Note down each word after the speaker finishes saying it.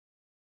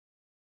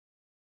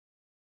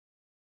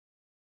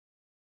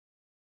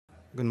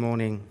Good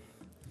morning.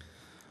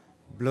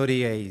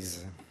 Bloody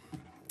haze.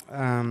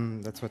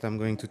 That's what I'm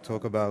going to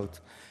talk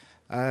about.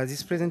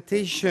 This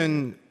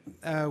presentation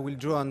will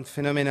draw on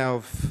phenomena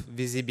of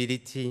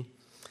visibility,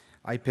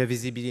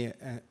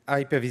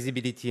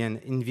 hypervisibility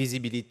and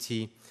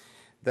invisibility.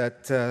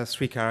 That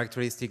three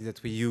characteristics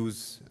that we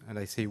use, and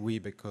I say we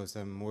because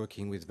I'm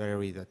working with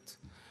Valerie that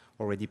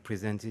already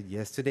presented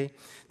yesterday,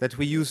 that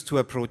we use to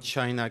approach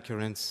China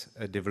current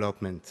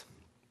development.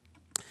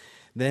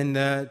 Then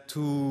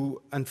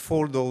to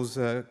unfold those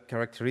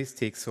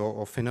characteristics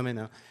or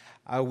phenomena,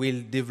 I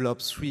will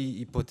develop three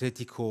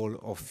hypothetical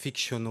or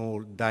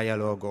fictional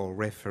dialogue or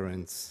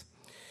reference.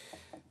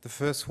 The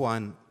first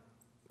one,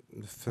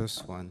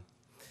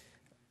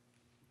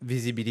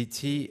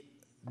 visibility,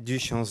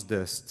 Duchamp's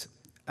dust.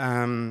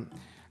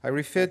 I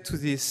referred to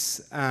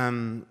this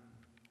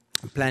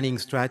planning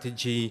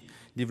strategy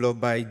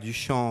developed by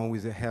Duchamp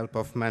with the help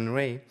of Man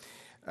Ray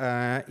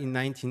in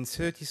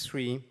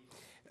 1933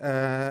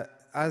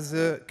 as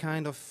a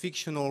kind of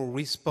fictional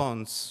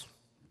response,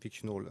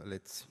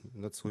 let's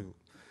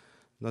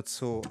not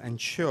so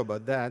unsure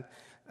about that,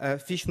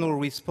 fictional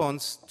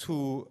response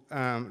to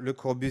Le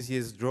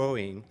Corbusier's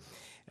drawing,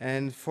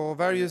 and for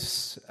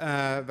various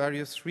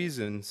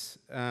reasons.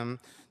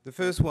 The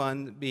first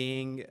one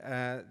being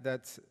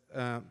that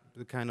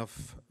the kind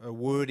of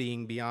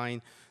wording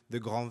behind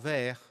the Grand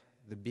Verre,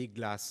 the big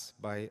glass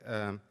by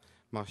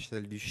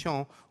Marcel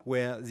Duchamp,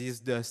 where this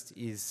dust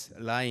is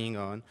lying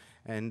on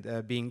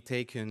and being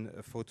taken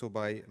a photo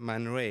by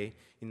Man Ray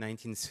in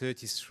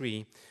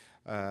 1933,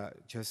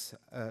 just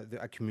the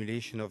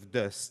accumulation of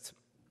dust.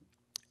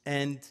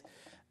 And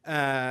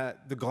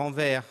the Grand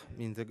Verre, I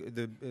mean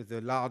the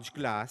large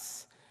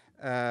glass,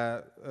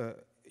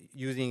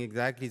 using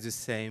exactly the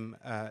same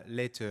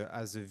letter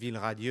as the Ville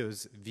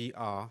Radieuse,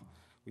 VR,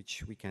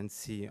 which we can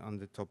see on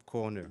the top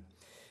corner.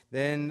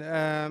 Then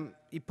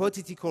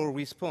hypothetical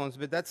response,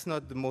 but that's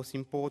not the most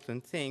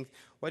important thing.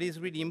 What is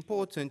really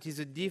important is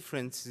the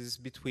differences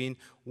between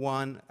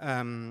one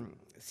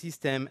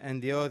system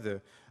and the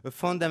other. A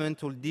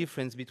fundamental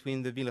difference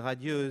between the Ville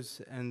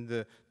Radieuse and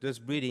the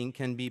dust breeding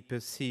can be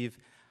perceived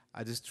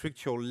at a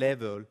structural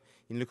level.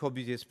 In Le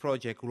Corbusier's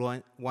project,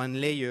 one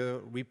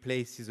layer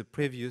replaces the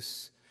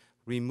previous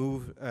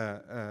removed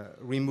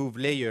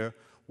layer,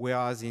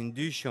 whereas in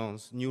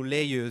Duchamp's, new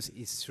layers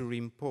is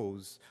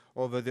superimposed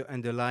over the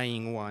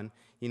underlying one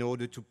in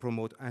order to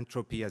promote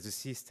entropy as a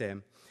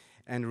system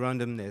and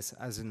randomness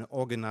as an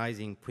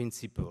organizing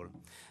principle.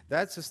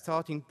 That's a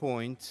starting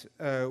point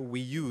we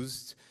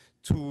used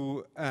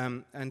to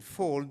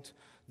unfold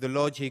the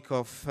logic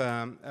of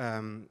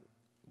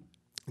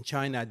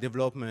China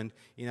development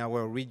in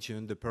our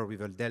region, the Pearl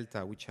River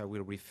Delta, which I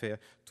will refer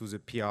to the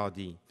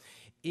PRD.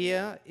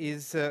 Here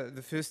is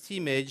the first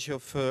image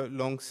of a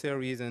long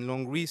series and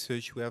long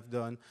research we have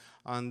done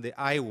on the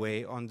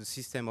highway, on the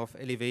system of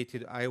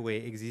elevated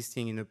highway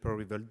existing in the Pearl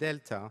River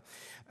Delta,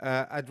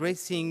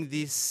 addressing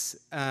this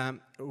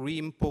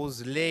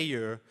reimposed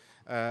layer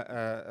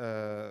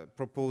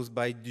proposed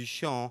by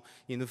Duchamp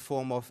in the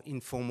form of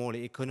informal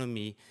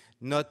economy,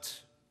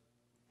 not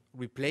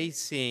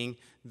replacing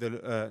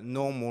the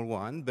normal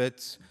one,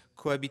 but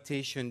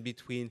cohabitation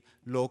between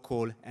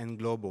local and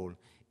global.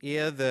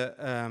 Here,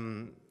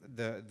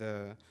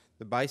 the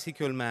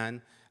bicycle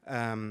man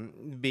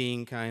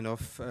being kind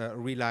of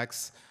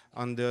relaxed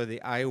under the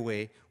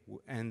highway,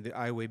 and the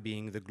highway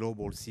being the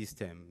global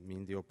system. I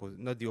mean,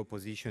 not the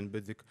opposition,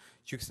 but the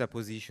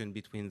juxtaposition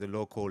between the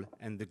local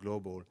and the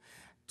global.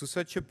 To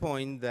such a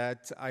point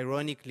that,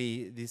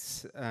 ironically,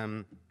 this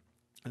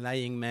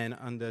lying man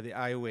under the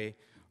highway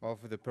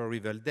of the Pearl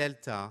River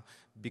Delta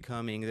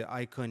becoming the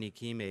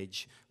iconic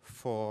image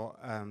for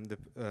the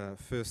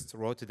first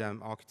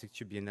Rotterdam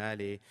Architecture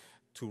Biennale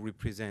to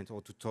represent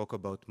or to talk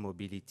about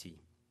mobility.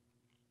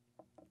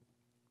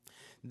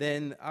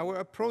 Then our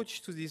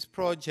approach to this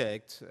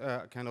project,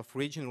 kind of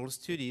regional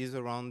studies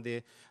around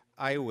the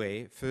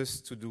highway,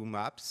 first to do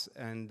maps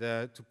and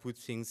to put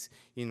things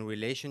in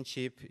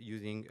relationship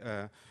using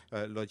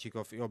logic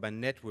of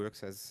urban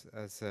networks as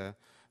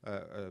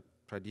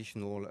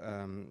traditional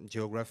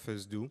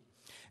geographers do.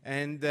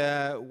 And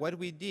what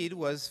we did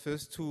was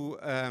first to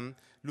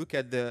look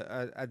at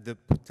the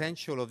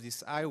potential of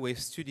this highway,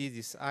 study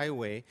this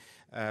highway,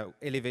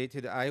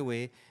 elevated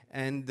highway,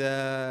 and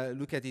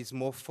look at its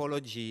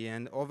morphology.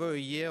 And over a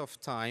year of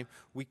time,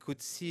 we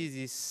could see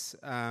this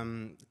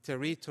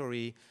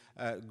territory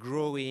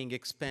growing,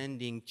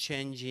 expanding,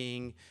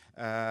 changing,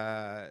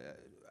 I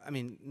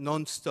mean,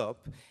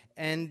 non-stop.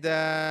 And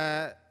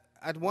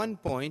at one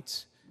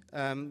point,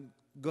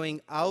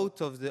 going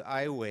out of the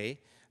highway,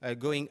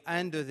 going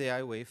under the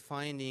highway,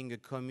 finding a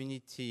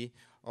community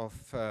of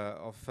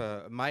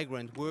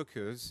migrant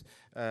workers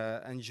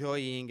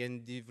enjoying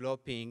and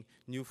developing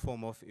new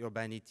form of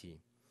urbanity.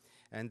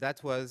 And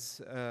that was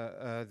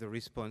the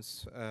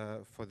response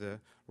for the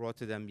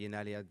Rotterdam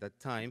Biennale at that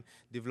time,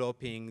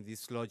 developing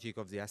this logic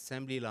of the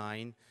assembly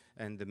line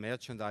and the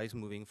merchandise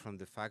moving from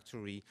the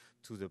factory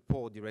to the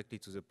port, directly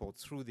to the port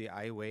through the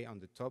highway on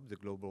the top, the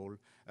global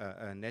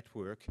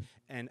network,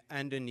 and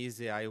underneath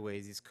the highway,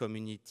 this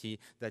community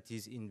that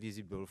is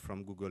invisible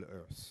from Google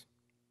Earth.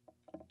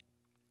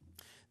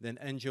 Then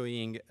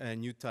enjoying a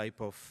new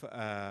type of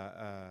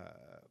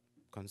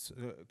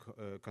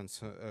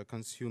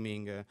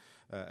consuming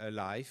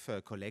life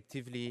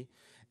collectively,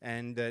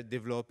 and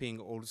developing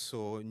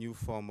also a new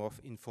form of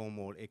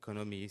informal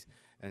economies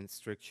and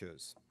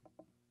structures.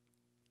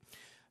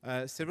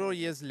 Several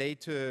years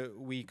later,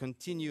 we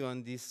continue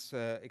on this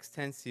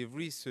extensive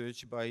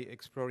research by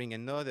exploring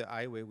another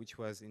highway, which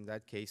was in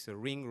that case a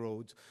ring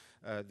road,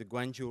 the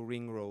Guangzhou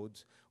Ring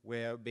Road,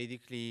 where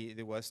basically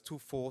there was two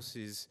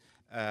forces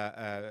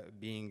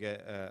being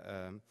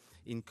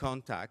in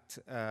contact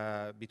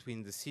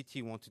between the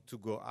city wanted to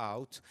go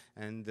out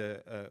and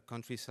the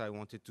countryside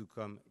wanted to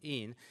come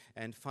in,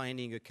 and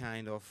finding a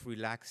kind of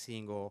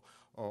relaxing or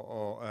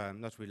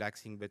not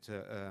relaxing, but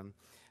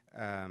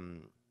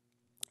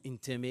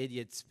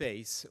intermediate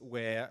space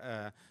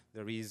where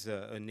there is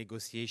a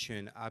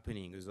negotiation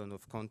happening, a zone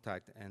of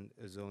contact and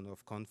a zone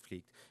of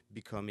conflict,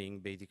 becoming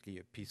basically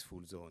a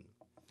peaceful zone.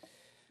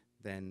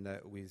 Then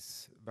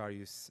with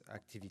various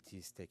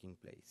activities taking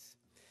place.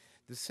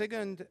 The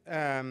second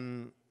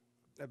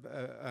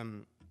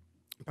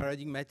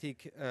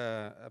paradigmatic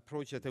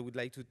approach that I would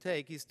like to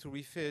take is to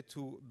refer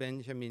to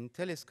Benjamin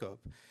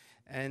telescope,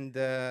 and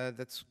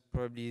that's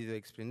probably the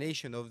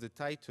explanation of the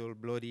title,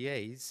 Bloody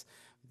Haze,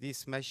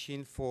 this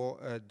machine for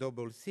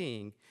double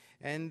seeing.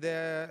 And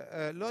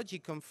the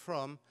logic comes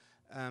from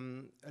a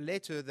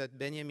letter that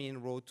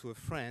Benjamin wrote to a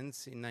friend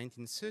in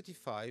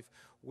 1935,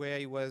 where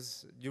he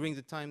was, during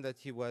the time that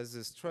he was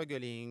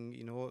struggling,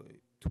 you know,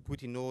 to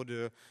put in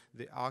order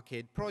the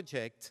arcade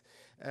project,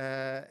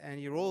 and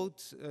he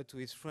wrote to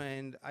his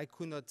friend, I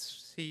could not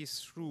see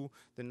through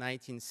the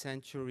 19th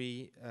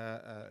century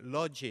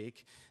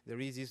logic. There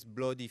is this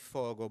bloody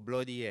fog or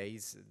bloody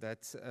haze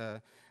that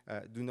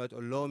do not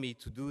allow me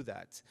to do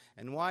that.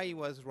 And while he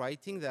was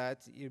writing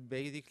that, he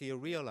basically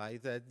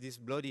realized that this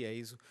bloody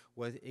haze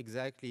was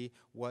exactly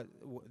what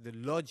the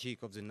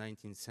logic of the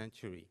 19th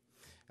century,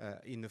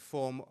 in a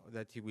form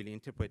that he will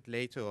interpret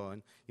later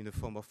on in the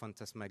form of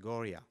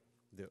phantasmagoria.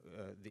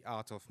 The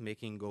art of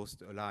making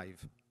ghosts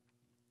alive,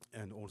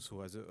 and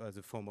also as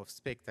a form of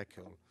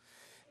spectacle.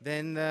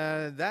 Then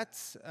that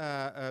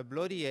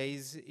bloody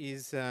haze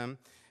is a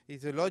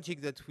logic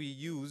that we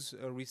use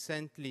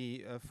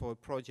recently for a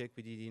project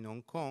we did in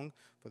Hong Kong,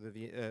 for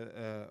the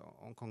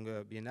Hong Kong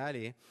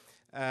Biennale,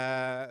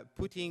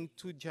 putting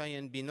two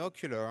giant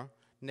binoculars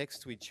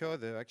next to each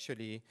other,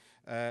 actually,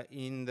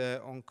 in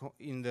the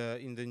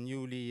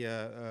newly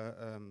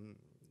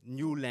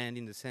new land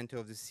in the center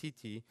of the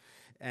city,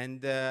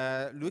 and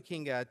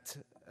looking at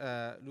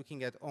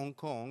Hong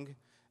Kong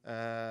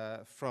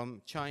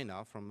from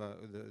China, from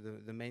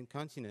the main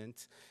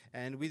continent,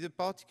 and with a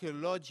particular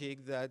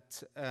logic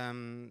that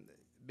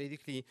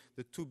basically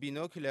the two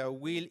binoculars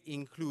will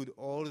include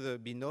all the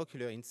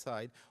binocular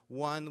inside,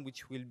 one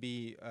which will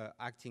be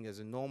acting as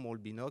a normal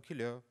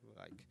binocular,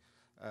 like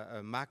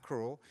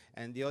macro,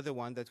 and the other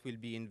one that will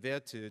be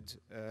inverted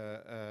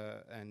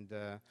and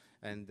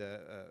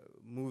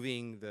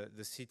moving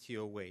the city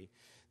away.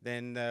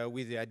 Then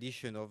with the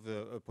addition of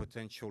a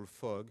potential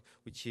fog,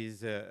 which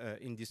is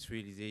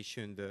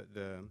industrialization,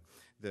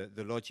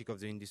 the logic of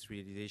the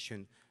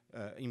industrialization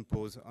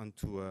imposed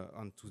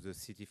onto the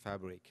city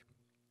fabric.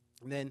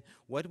 Then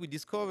what we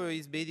discover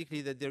is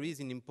basically that there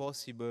is an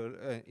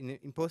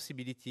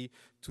impossibility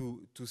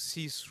to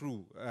see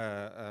through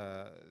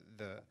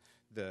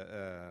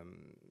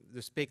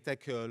the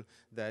spectacle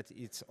that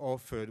it's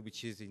offered,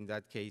 which is in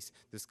that case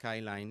the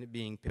skyline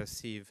being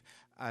perceived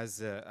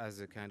as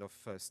a kind of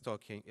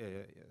stock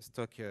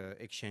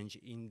exchange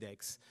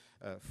index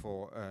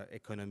for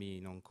economy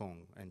in Hong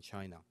Kong and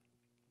China.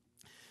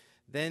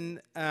 Then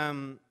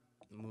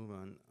move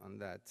on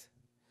that.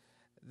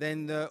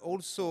 Then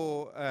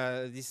also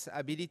this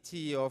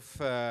ability of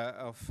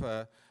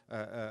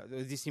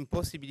this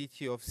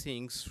impossibility of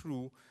seeing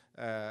through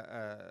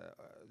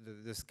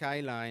the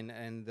skyline,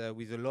 and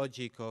with the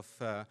logic of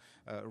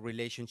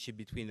relationship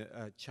between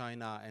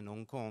China and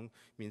Hong Kong,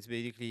 means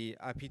basically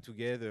happy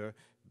together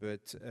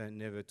but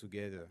never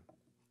together.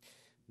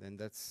 Then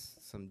that's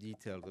some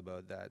details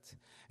about that.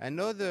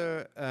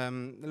 Another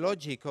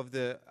logic of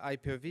the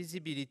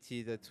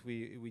hypervisibility that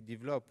we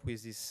develop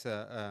with this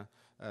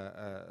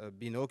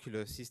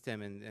binocular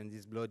system and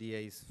this bloody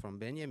haze from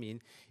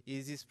Benjamin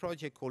is this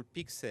project called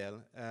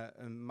Pixel,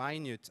 a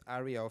minute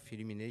area of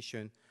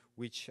illumination,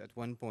 which at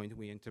one point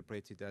we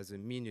interpreted as a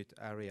minute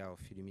area of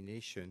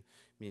illumination,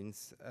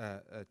 means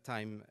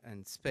time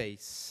and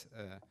space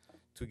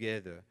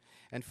together.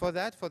 And for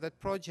that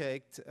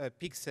project,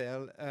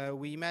 Pixel,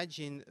 we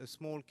imagine a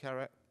small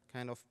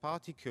kind of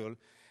particle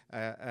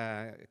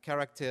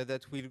character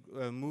that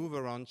will move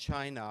around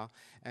China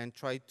and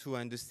try to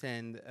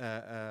understand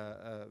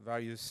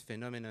various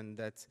phenomena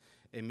that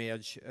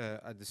emerge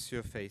at the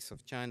surface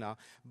of China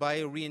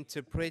by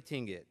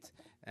reinterpreting it.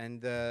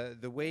 And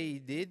the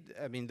way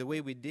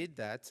we did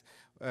that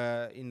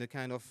in the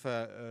kind of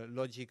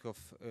logic of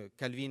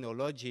Calvino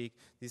logic,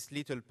 this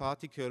little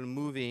particle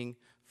moving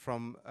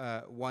from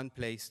one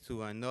place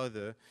to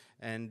another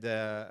and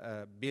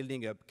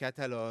building a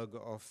catalog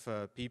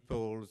of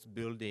peoples,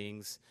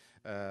 buildings,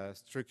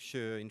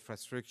 structure,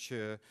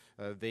 infrastructure,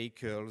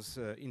 vehicles,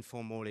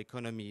 informal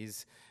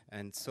economies,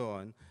 and so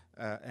on,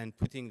 and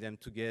putting them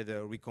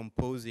together,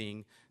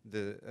 recomposing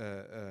the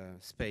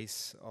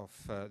space of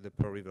the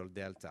Pearl River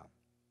Delta.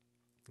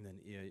 And then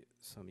here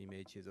some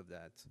images of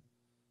that.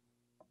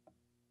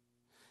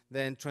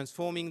 Then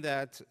transforming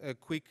that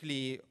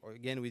quickly,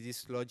 again with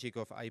this logic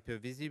of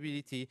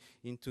hypervisibility,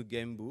 into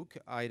game book,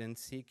 hide and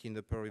seek in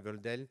the Pearl River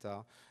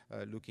Delta,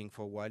 looking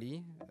for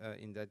Wally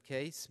in that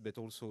case, but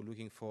also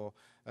looking for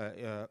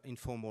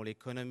informal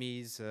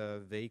economies,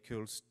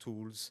 vehicles,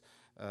 tools,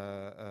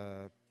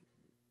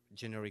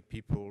 generic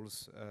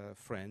peoples,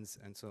 friends,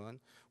 and so on.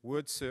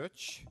 Word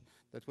search,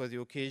 that was the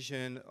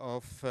occasion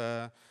of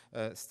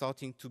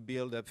starting to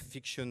build up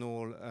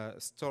fictional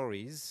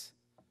stories.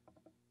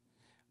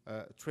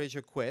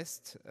 Treasure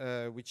Quest,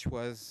 which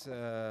was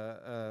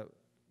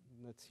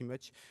not too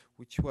much,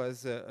 which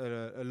was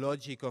a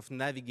logic of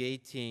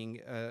navigating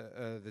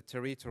the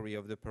territory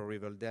of the Pearl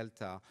River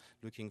Delta,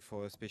 looking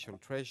for a special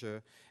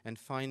treasure. And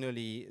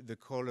finally, the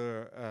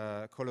color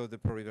of the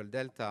Pearl River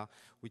Delta,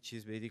 which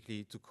is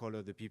basically to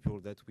color the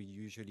people that we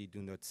usually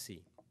do not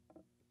see.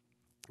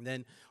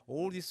 Then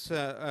all these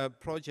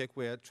projects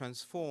were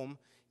transformed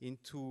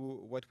into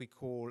what we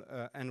call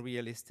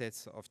unreal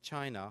estates of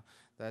China.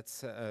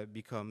 That's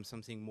become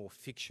something more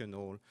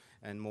fictional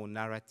and more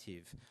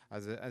narrative.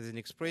 As an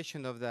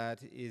expression of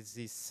that is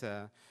this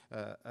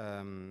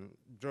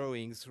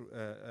drawings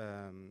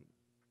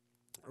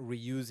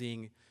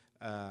reusing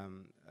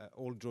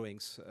old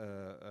drawings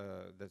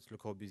that Le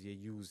Corbusier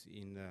used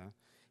in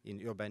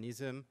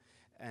Urbanism,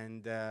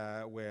 and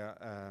where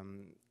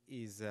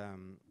is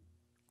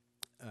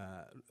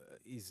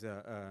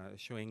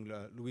showing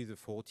Louis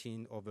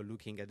XIV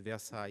overlooking at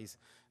Versailles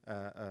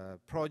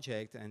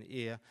project, and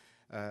here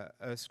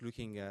us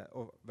looking at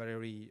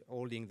Valerie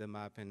holding the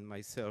map and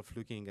myself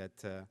looking at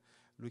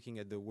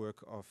the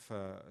work of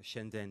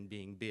Shenzhen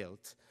being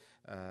built,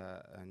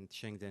 and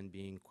Shenzhen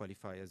being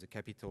qualified as the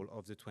capital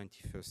of the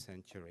 21st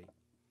century.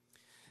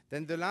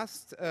 Then the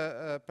last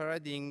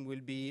paradigm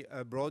will be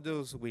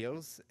Brothers'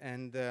 Wheels,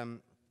 and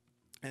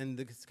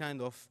this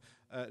kind of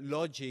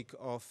logic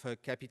of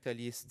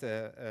capitalist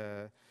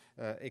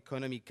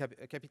economy,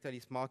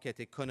 capitalist market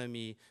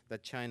economy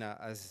that China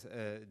has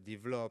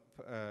developed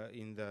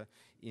in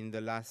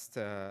the last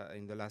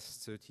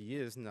 30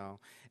 years now.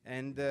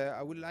 And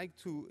I would like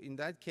to, in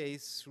that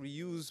case,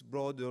 reuse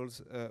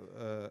Broder's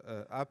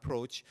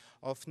approach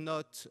of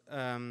not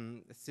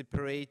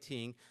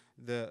separating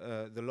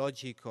the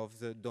logic of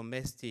the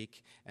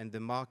domestic and the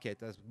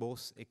market as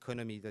both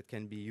economy that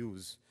can be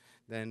used.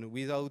 Then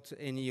without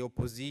any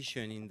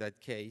opposition in that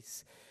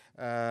case,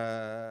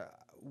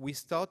 we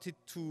started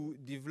to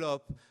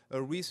develop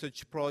a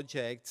research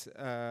project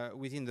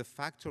within the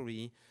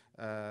factory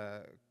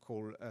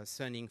called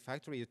Sunning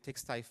Factory, a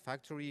textile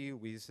factory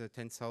with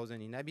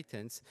 10,000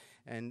 inhabitants,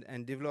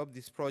 and developed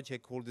this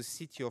project called the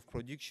City of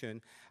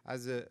Production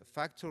as a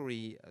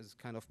factory, as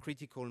kind of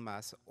critical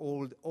mass,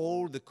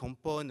 all the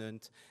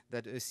components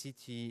that a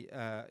city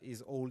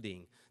is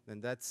holding. Then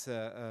that's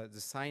the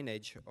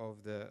signage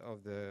of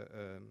the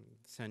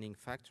Sunning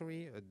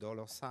Factory, a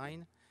dollar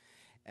sign.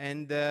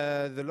 And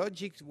the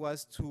logic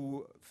was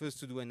first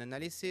to do an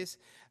analysis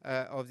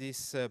of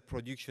this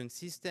production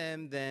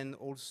system, then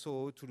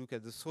also to look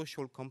at the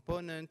social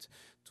component,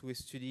 to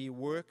study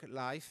work,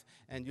 life,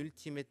 and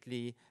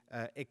ultimately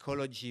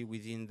ecology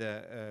within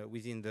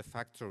the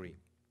factory,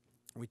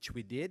 which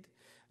we did,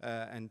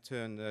 and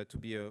turned to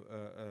be a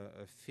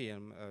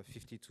film, a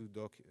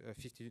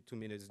 52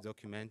 minutes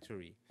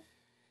documentary.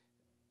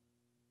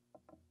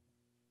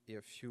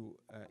 A few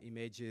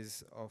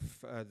images of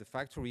the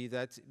factory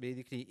that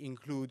basically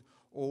include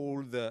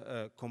all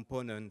the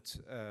component,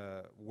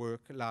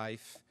 work,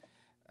 life,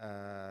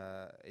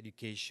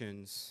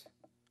 educations,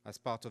 as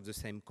part of the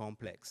same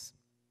complex.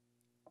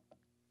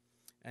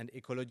 And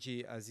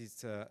ecology as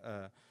it's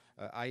a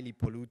highly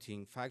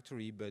polluting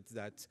factory, but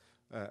that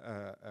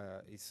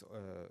is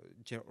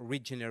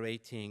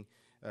regenerating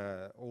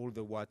all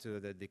the water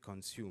that they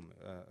consume,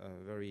 a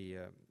very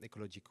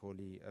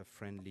ecologically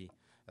friendly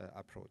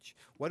approach.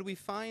 What we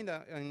find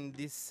in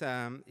this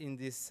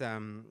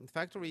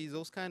factory is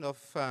those kind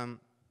of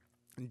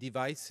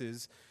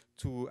devices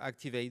to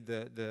activate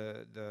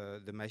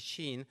the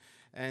machine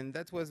And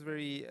that was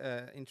very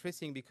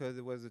interesting because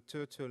there was a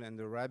turtle and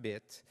a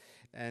rabbit.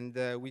 And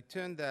we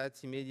turned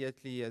that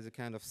immediately as a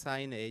kind of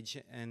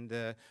signage and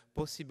a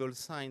possible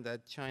sign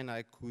that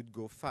China could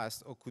go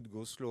fast or could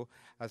go slow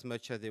as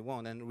much as they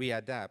want and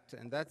readapt.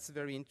 And that's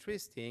very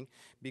interesting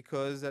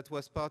because that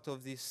was part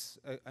of this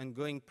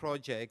ongoing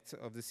project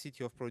of the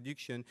City of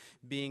Production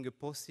being a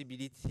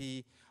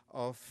possibility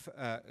of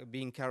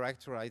being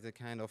characterized a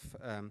kind of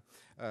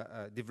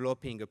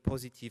developing a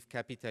positive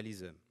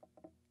capitalism.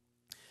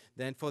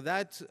 Then for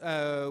that,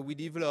 we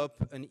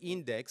develop an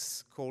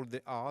index called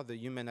the R, the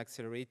Human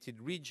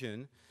Accelerated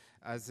Region,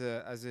 as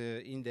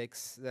an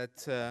index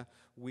that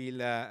will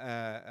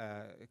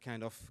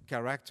kind of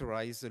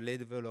characterize the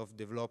level of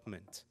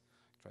development.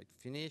 Try to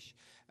finish.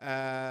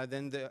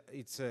 Then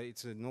it's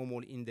a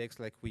normal index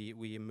like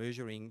we are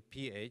measuring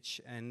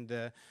pH, and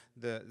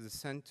the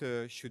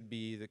center should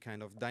be the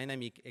kind of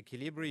dynamic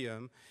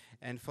equilibrium.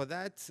 And for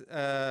that,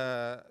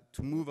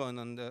 to move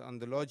on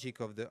the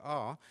logic of the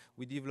R,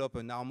 we develop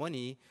an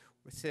harmony,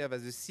 serve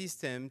as a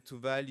system to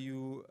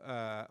value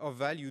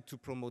to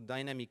promote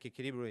dynamic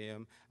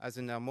equilibrium as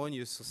an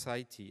harmonious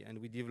society. And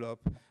we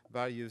develop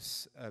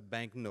various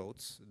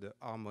banknotes, the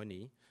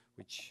harmony,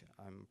 which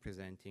I'm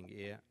presenting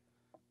here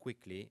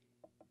quickly,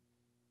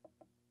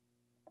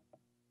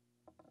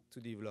 to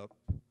develop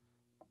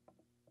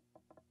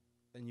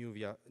a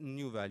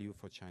new value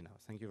for China.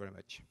 Thank you very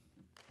much.